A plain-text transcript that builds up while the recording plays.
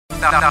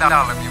Super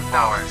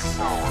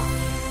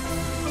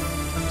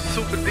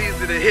D's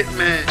the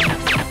Hitman.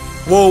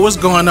 Whoa, what's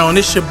going on?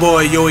 It's your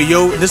boy Yo.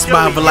 This is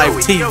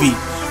MyhellofalifeTV.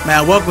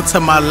 Man, welcome to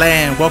my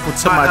land, welcome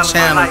to my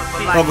channel,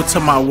 welcome to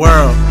my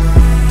world.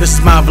 This is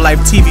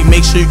MyhellofalifeTV.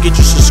 Make sure you get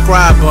your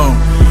subscribe on.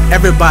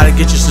 Everybody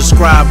get your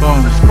subscribe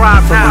on.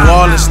 From New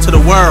Orleans to the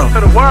world.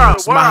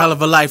 It's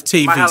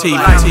MyhellofalifeTV.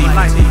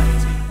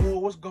 Whoa,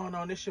 what's going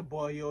on? It's your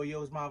boy Yo.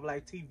 It's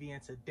MyhellofalifeTV,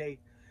 and today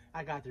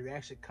I got the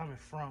reaction coming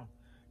from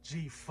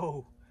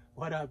G4.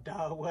 What up,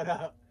 dog? What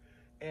up?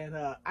 And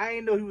I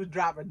ain't know he was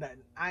dropping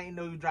nothing.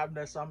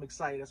 So I'm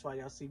excited. That's why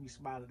y'all see me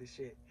smiling and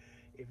shit.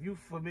 If you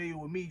familiar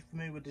with me,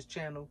 familiar with this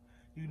channel,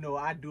 you know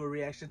I do a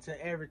reaction to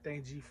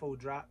everything G4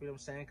 drop. You know what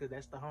I'm saying? Because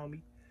that's the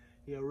homie.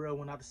 He a real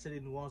one out the city,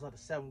 New Orleans, out the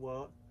 7th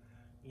Ward.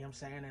 You know what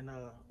I'm saying? And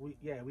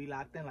we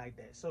locked in like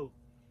that. So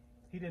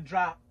he didn't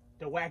drop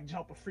the WACK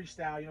jumper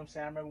freestyle. You know what I'm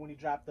saying? I remember when he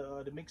dropped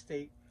the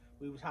mixtape,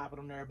 we was hopping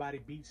on everybody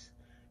beats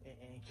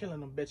and killing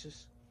them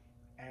bitches.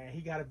 And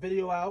he got a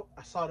video out.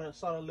 I saw the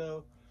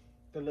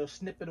little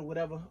snippet or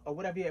whatever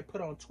he had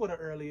put on Twitter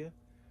earlier.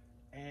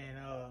 And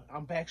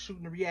I'm back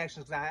shooting the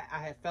reactions. I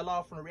had fell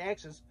off from the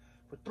reactions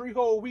for 3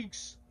 whole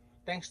weeks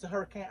thanks to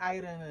Hurricane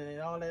Ida and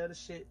all that other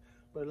shit.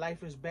 But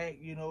life is back,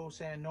 you know what I'm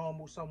saying,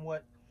 normal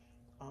somewhat.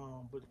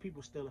 But the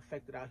people still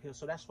affected out here.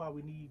 So that's why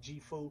we need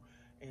G4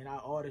 and our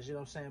artists, you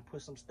know what I'm saying,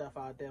 put some stuff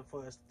out there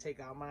for us to take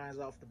our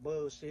minds off the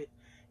bullshit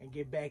and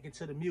get back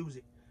into the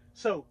music.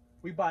 So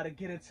we about to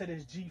get into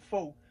this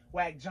G4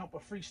 WACK jumper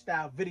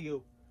freestyle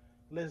video.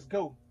 Let's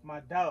go,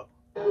 my dog.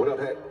 What up,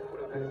 Heck?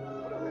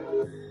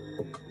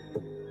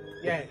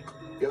 Yeah.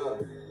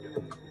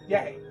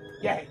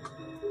 Yeah.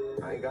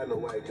 I ain't got no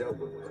WACK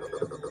jumper.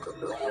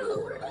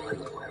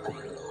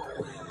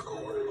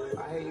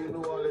 I hear you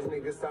knew all these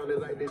niggas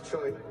sounded like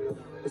Detroit.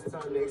 It's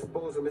time to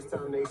expose them, it's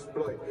time to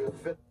exploit.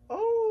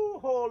 Oh,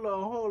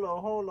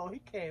 hold on. He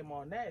came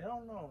on that.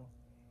 Hold on.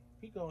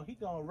 He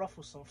gonna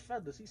ruffle some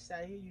feathers. He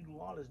said here you knew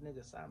all these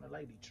niggas sounded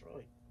like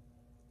Detroit.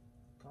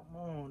 Come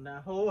on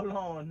now, hold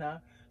on now.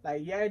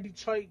 Like, yeah,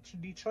 Detroit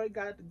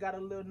got a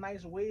little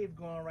nice wave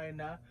going right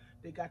now.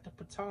 They got the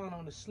baton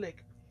on the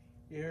slick.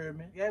 You heard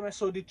me? Yeah, man.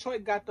 So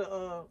Detroit got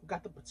the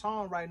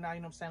baton right now.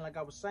 You know what I'm saying? Like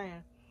I was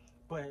saying.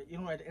 But you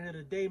know, at the end of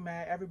the day,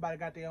 man, everybody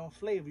got their own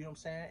flavor. You know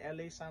what I'm saying?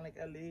 LA sound like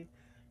LA,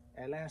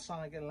 Atlanta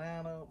sound like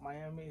Atlanta,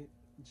 Miami,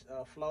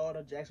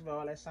 Florida, Jacksonville,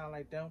 all that sound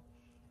like them.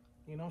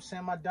 You know what I'm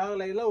saying? My dog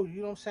lay low. You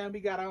know what I'm saying? We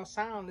got our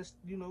sound. Let's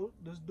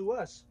do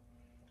us.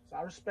 So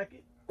I respect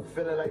it.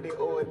 Feeling like they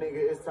owe a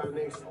nigga, it's time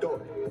to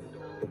extort.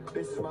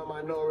 This is my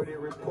Minority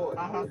Report.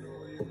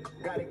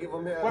 Gotta give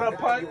them hell. What up,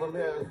 Pud?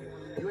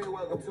 You ain't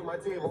welcome to my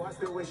table, I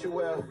still wish you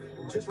well.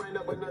 Just ran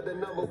up another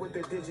number with the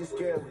digi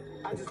scale.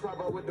 I just pop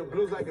out with the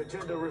blues like a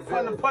gender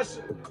reveal.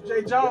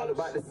 J. Jones. Y'all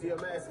about to see a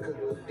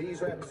massacre.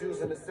 These rappers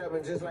using the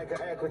 7 just like an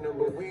acronym.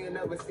 But we ain't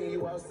never seen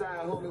you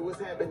outside, homie, what's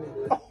happening?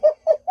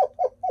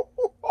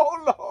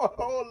 Hold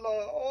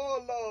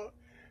on.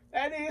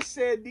 That nigga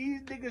said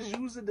these niggas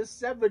using the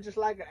 7 just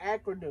like an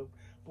acronym.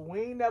 But we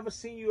ain't never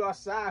seen you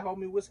outside,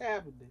 homie. What's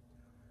happening?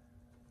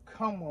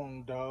 Come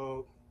on,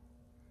 dog.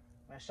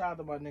 Man, shout out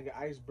to my nigga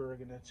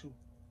Iceberg in there too. You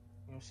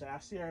know what I'm saying? I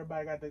see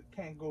everybody got the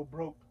can't go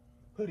broke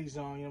hoodies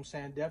on, you know what I'm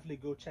saying? Definitely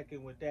go check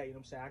in with that, you know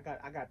what I'm saying?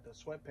 I got the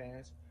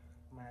sweatpants.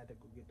 I might have to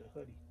go get the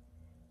hoodie.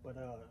 But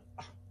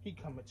he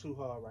coming too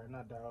hard right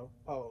now, dog.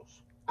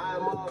 Pause.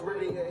 I'm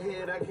already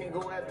ahead, I can't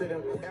go after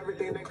them.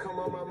 Everything that come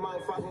on my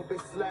mouth, I hope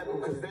it slap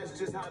them. Cause that's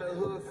just how the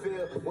hood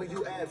feel when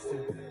you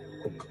absent.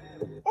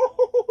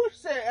 Oh, he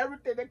said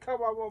everything that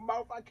come out my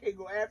mouth, I can't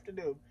go after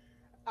them.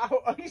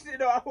 He said,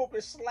 no, I hope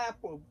it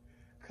slap them.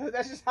 Cause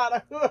that's just how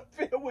the hood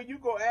feel when you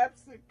go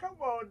absent. Come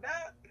on, now.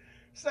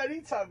 Son,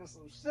 he talking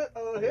some shit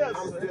on here.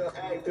 I'm still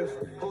active.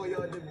 All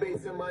your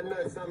debates in my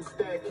nuts, I'm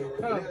stacking.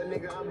 Little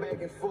nigga, I'm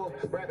back and forth,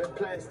 rapping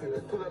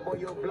plastic. Pull up on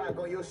your block,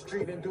 on your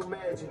street and do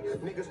magic.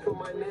 Niggas put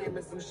my name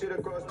in some shit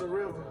across the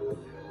river.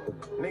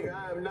 Nigga,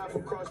 I am not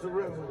from across the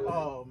river.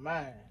 Oh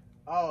man.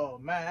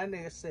 That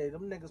nigga said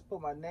them niggas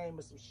put my name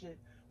in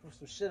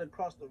some shit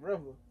across the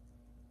river.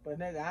 But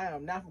nigga, I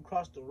am not from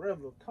across the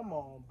river. Come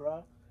on,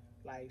 bro.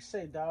 Like,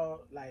 say,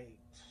 dog, like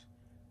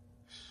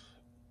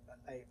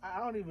I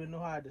don't even know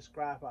how to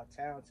describe how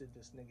talented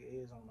this nigga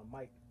is on the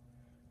mic.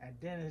 And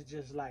then it's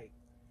just like,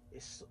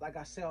 it's like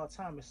I say all the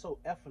time, it's so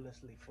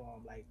effortlessly for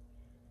him. Like,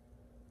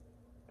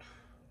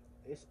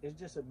 it's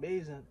just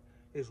amazing,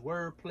 his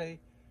wordplay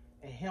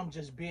and him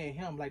just being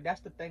him. Like,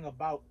 that's the thing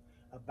about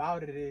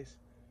it is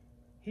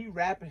he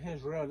rapping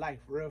his real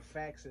life, real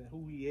facts and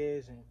who he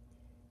is, and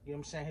you know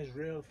what I'm saying, his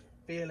real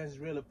feelings,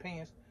 real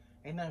opinions.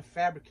 Ain't nothing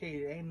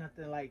fabricated, ain't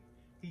nothing like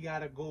he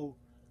gotta go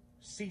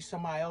see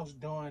somebody else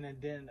doing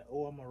and then,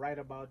 oh, I'm gonna write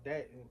about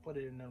that and put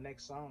it in the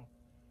next song.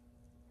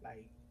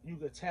 Like, you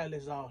could tell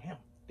it's all him.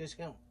 This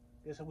him.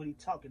 This is what he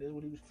talking. This is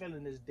what he was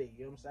feeling this day.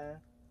 You know what I'm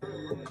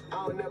saying?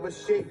 I'll never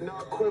shake nor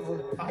quiver.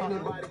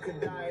 Anybody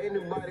could die,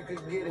 anybody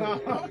could get it.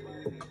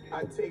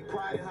 I take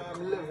pride in how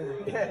I'm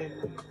living. Yeah.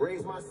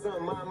 Raise my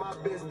son, mind my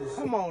business.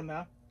 Come on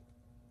now.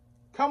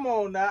 Come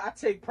on now. I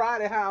take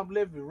pride in how I'm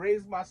living.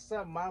 Raise my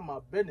son, mind my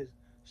business.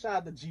 Shout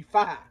out to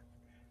G5.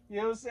 You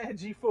know what I'm saying?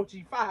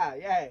 G4,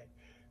 G5. Yeah.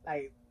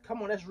 Like,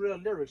 come on, that's real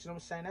lyrics. You know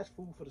what I'm saying? That's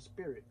food for the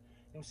spirit.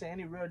 You know what I'm saying?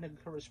 Any real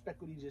nigga can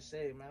respect what he just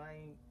said, man.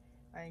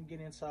 I ain't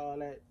getting into all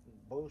that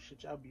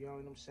bullshit y'all be on.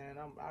 You know what I'm saying?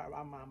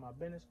 I mind my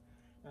business.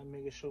 I'm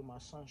making sure my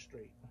son's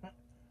straight.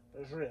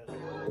 That's real.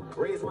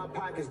 Raise my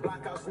pockets,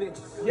 block out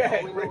snitches. Yeah.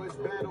 All we know is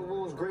battle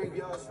wounds,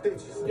 graveyard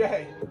stitches.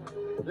 Yeah.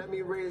 Let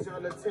me raise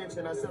y'all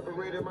attention. I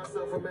separated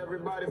myself from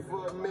everybody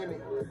for a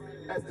minute.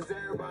 That's cause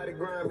everybody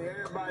grimy,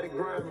 everybody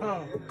grimy.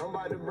 I'm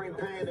about to bring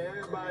pain to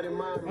everybody,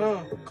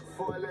 mommy.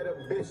 Before I let a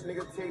bitch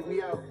nigga take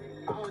me out.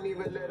 I don't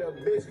even let a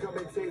bitch come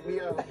and take me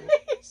out.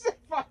 He said,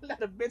 if I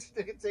let a bitch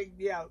nigga take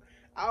me out,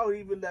 I don't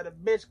even let a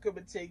bitch come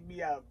and take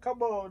me out.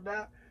 Come on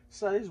now.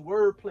 So his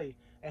wordplay.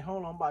 And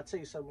hold on, I'm about to tell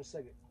you something in a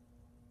second.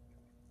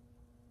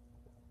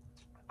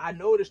 I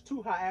noticed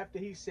too how after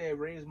he said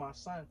raise my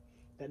son,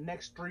 the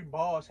next 3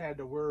 bars had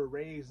the word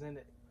raise in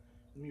it.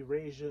 Let me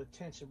raise your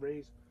attention,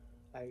 raise.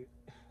 Like,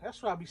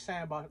 that's what I be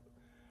saying about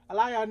a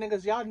lot of y'all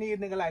niggas. Y'all need a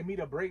nigga like me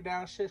to break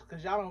down shit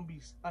because y'all don't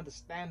be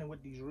understanding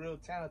what these real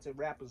talented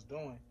rappers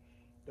doing.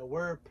 The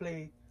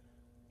wordplay,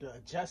 the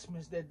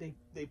adjustments that they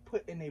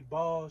put in their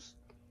bars,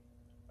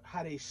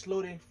 how they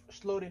slow they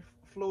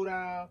flow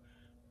down,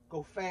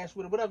 go fast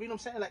with it, whatever. You know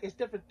what I'm saying? Like, it's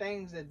different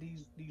things that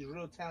these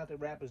real talented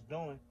rappers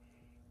doing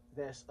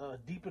that's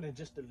deeper than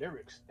just the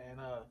lyrics. And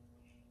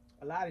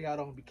a lot of y'all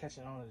don't be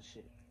catching on to this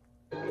shit.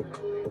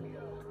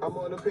 I'm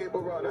on the paper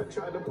route. I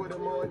tried to put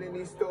them on in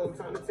these stores,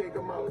 trying to take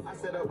them out. I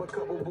set up a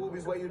couple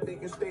boobies where you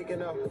think you're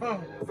staking out.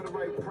 For the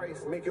right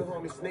price, make your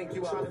homie snake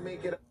you out. Trying to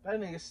make it. That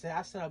nigga said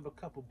I set up a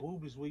couple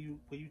boobies where you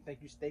think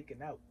you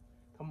staking out.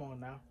 Come on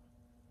now.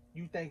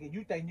 You think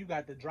you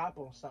got the drop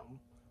on something,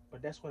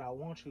 but that's what I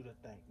want you to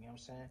think. You know what I'm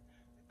saying?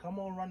 Come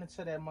on, run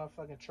into that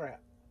motherfucking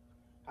trap.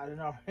 I don't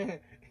know.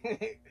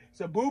 It's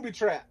a booby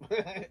trap.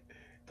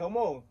 Come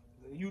on.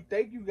 You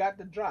think you got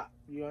the drop.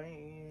 You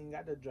ain't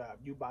got the drop.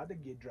 You about to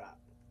get dropped.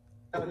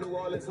 I knew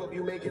all this, hope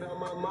you make it on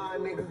my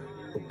mind, nigga.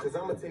 Cause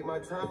I'ma take my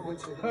time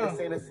with you. This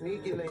ain't a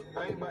sneaky link.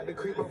 I ain't about to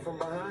creep up from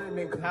behind,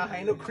 nigga. Nah, I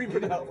ain't no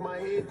creeping Get up. off my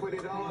head, put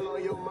it all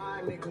on your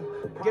mind,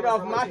 nigga. Get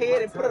off my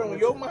head and put it on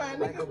your mind, nigga.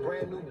 Like a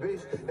brand new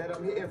bitch that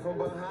I'm hitting from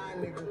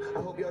behind, nigga.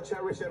 I hope y'all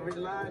cherish every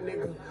line,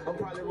 nigga. I'm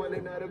probably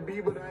running out of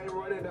beat, but I ain't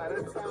running out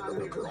of time,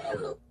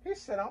 nigga. He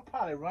said, I'm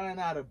probably running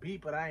out of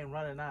beat, but I ain't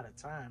running out of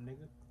time,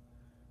 nigga.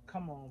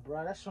 Come on,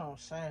 bro. That's what I'm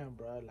saying,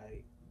 bro.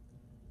 Like,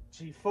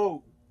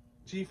 G4,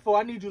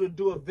 I need you to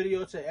do a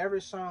video to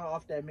every song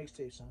off that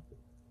mixtape, son.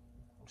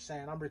 I'm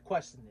saying, I'm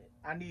requesting it.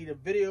 I need a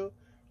video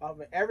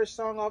of every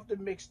song off the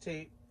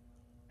mixtape,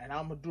 and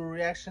I'm going to do a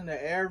reaction to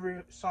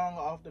every song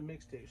off the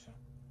mixtape, son.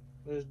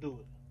 Let's do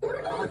it.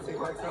 I'ma take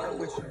my time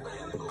with you.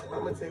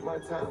 I'ma take my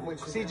time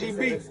with you.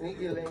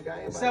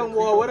 CGB. 7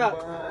 War, what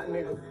up?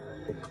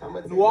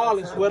 New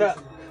Orleans, what up?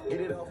 Get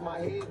it off my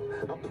head.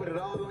 I put it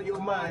all on your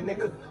mind,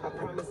 nigga. I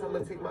promise I'ma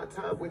take my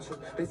time with you.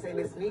 This ain't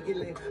a sneaky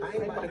link. I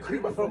ain't about to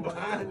creep up from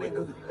behind,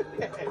 nigga.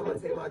 I'ma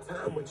take my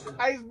time with you.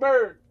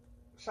 Iceberg.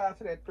 Shout out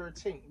to that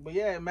 13th. But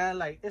yeah, man,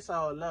 like, it's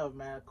all love,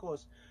 man. Of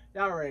course,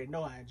 y'all already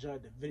know I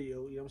enjoyed the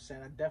video. You know what I'm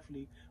saying? I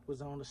definitely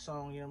was on the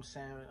song, you know what I'm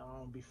saying,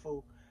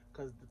 before.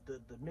 Because the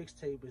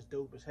mixtape is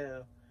dope as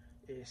hell.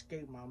 It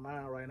escaped my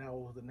mind right now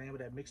what was the name of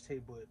that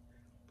mixtape, but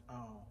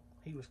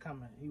he was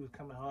coming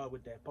hard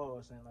with that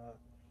pause. And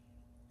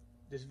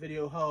this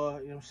video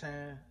hard, you know what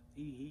I'm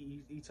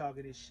saying? He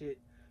talking this shit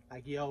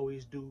like he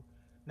always do.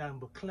 Nothing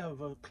but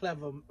clever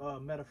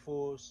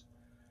metaphors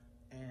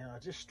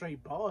and just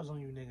straight bars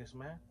on you niggas,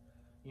 man.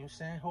 You know what I'm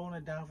saying? Holding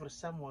it down for the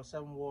 7 Wars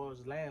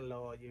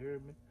landlord, you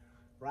heard me?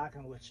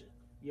 Rocking with you.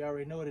 You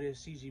already know that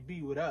it's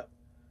CGB, what up?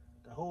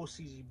 The whole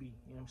CGB,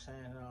 you know what I'm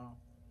saying?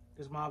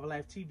 This is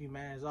MyhellofalifeTV,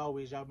 man. As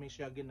always, y'all make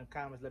sure y'all get in the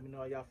comments. Let me know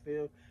how y'all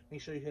feel.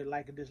 Make sure you hit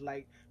like or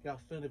dislike. Y'all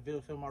feel the video,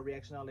 feel my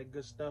reaction, all that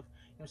good stuff.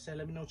 You know what I'm saying?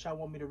 Let me know what y'all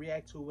want me to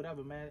react to,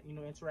 whatever, man. You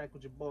know, interact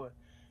with your boy.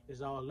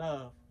 It's all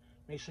love.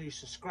 Make sure you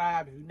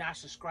subscribe. If you're not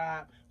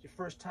subscribed, it's your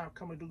first time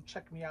coming through,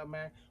 check me out,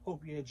 man.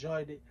 Hope you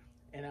enjoyed it.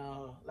 And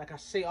like I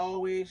say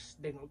always,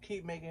 they're going to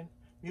keep making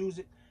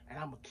music, and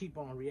I'm going to keep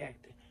on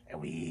reacting.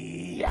 And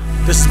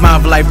this is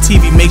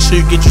MyhellofalifeTV. Make sure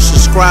you get your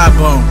subscribe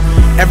on.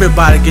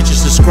 Everybody get your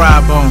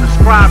subscribe on.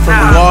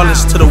 From New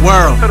Orleans to the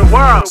world.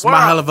 It's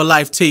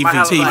MyhellofalifeTV.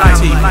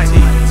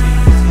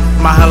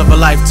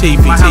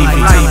 MyhellofalifeTV.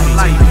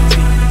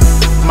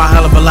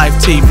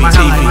 MyhellofalifeTV.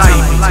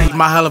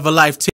 MyhellofalifeTV.